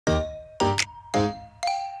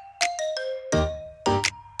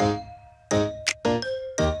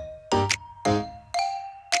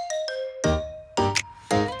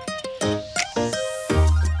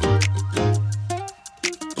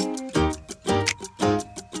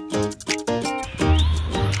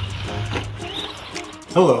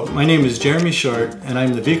Hello, my name is Jeremy Short and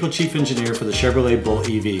I'm the Vehicle Chief Engineer for the Chevrolet Bolt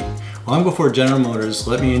EV. Long before General Motors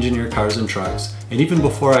let me engineer cars and trucks, and even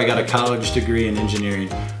before I got a college degree in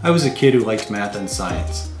engineering, I was a kid who liked math and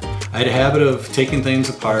science. I had a habit of taking things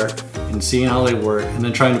apart and seeing how they work and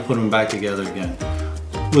then trying to put them back together again,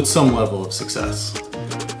 with some level of success.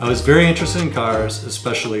 I was very interested in cars,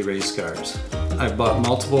 especially race cars. I've bought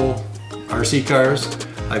multiple RC cars,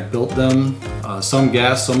 I've built them, some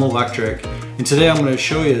gas, some electric, and today I'm going to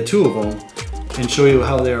show you two of them and show you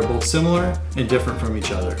how they are both similar and different from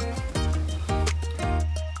each other.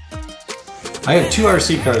 I have two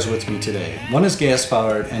RC cars with me today. One is gas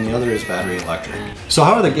powered and the other is battery electric. So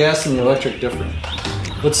how are the gas and the electric different?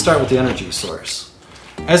 Let's start with the energy source.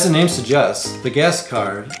 As the name suggests, the gas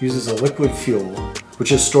car uses a liquid fuel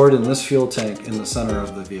which is stored in this fuel tank in the center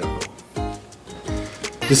of the vehicle.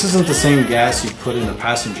 This isn't the same gas you put in a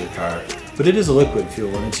passenger car, but it is a liquid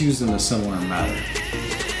fuel and it's used in a similar manner.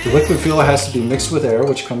 The liquid fuel has to be mixed with air,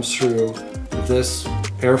 which comes through this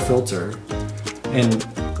air filter, and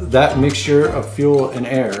that mixture of fuel and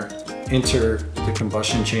air enter the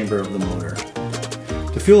combustion chamber of the motor.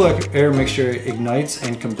 The fuel-air mixture ignites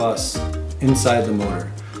and combusts inside the motor.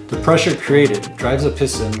 The pressure created drives a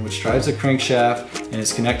piston, which drives a crankshaft and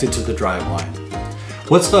is connected to the driveline.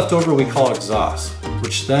 What's left over we call exhaust,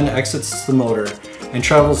 which then exits the motor and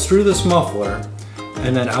travels through this muffler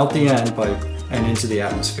and then out the end pipe and into the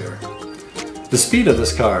atmosphere. The speed of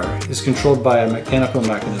this car is controlled by a mechanical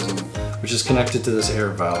mechanism which is connected to this air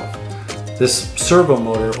valve. This servo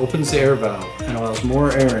motor opens the air valve and allows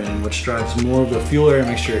more air in, which drives more of the fuel-air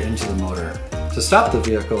mixture into the motor. To stop the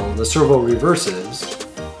vehicle, the servo reverses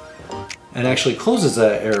and actually closes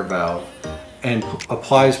that air valve and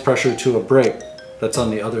applies pressure to a brake that's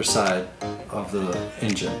on the other side of the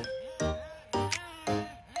engine.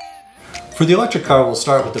 For the electric car, we'll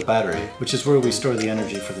start with the battery, which is where we store the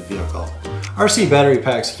energy for the vehicle. RC battery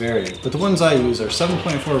packs vary, but the ones I use are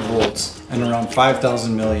 7.4 volts and around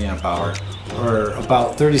 5,000 milliamp hour, or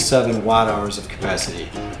about 37 watt hours of capacity.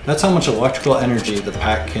 That's how much electrical energy the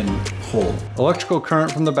pack can hold. Electrical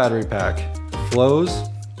current from the battery pack flows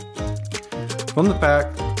from the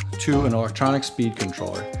pack to an electronic speed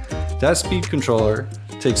controller. That speed controller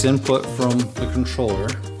takes input from the controller,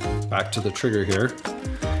 back to the trigger here,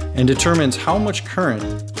 and determines how much current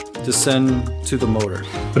to send to the motor.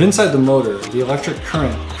 But inside the motor, the electric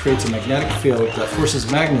current creates a magnetic field that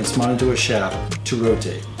forces magnets mounted to a shaft to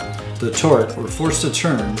rotate. The torque, or force to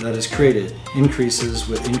turn, that is created increases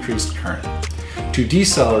with increased current. To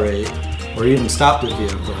decelerate, or even stop the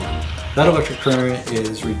vehicle, that electric current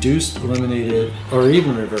is reduced, eliminated, or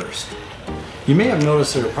even reversed. You may have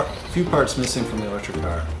noticed there are a few parts missing from the electric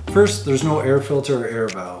car. First, there's no air filter or air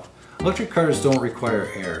valve. Electric cars don't require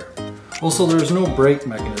air. Also, there's no brake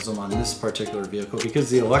mechanism on this particular vehicle because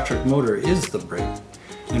the electric motor is the brake.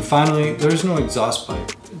 And finally, there's no exhaust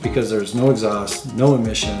pipe because there's no exhaust, no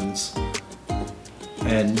emissions,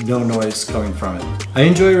 and no noise coming from it. I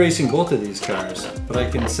enjoy racing both of these cars, but I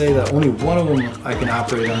can say that only one of them I can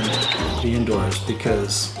operate on the indoors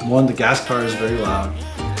because one, the gas car is very loud,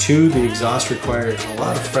 two, the exhaust requires a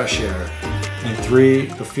lot of fresh air, and three,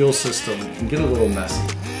 the fuel system can get a little messy.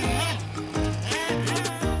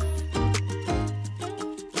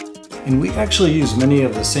 And we actually use many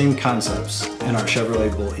of the same concepts in our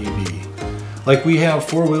Chevrolet Bolt EV. Like we have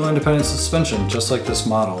four-wheel independent suspension, just like this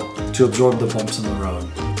model, to absorb the bumps in the road.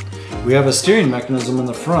 We have a steering mechanism in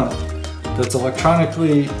the front that's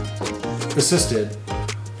electronically assisted,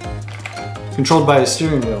 controlled by a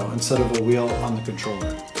steering wheel instead of a wheel on the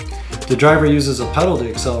controller. The driver uses a pedal to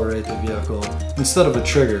accelerate the vehicle instead of a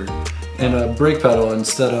trigger, and a brake pedal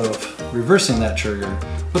instead of reversing that trigger,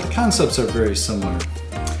 but the concepts are very similar.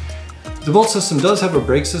 The Bolt system does have a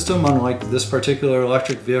brake system, unlike this particular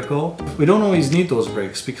electric vehicle. We don't always need those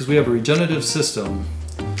brakes because we have a regenerative system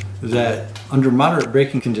that, under moderate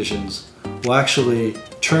braking conditions, will actually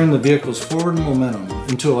turn the vehicle's forward momentum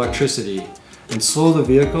into electricity and slow the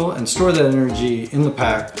vehicle and store that energy in the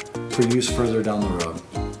pack for use further down the road.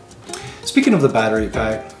 Speaking of the battery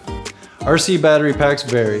pack, RC battery packs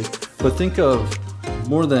vary, but think of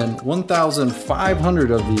more than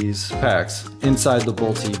 1,500 of these packs inside the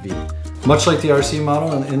Bolt EV. Much like the RC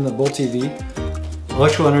model and in the Bolt EV,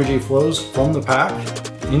 electrical energy flows from the pack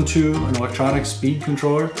into an electronic speed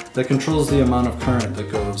controller that controls the amount of current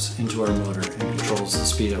that goes into our motor and controls the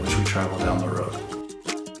speed at which we travel down the road.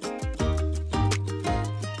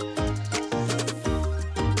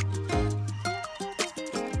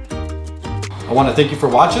 I want to thank you for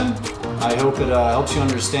watching. I hope it helps you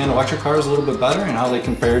understand electric cars a little bit better and how they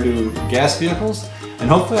compare to gas vehicles. And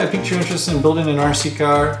hopefully I piqued your interest in building an RC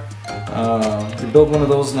car to build one of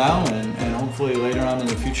those now, and hopefully later on in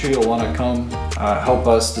the future you'll want to come help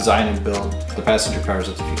us design and build the passenger cars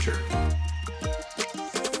of the future.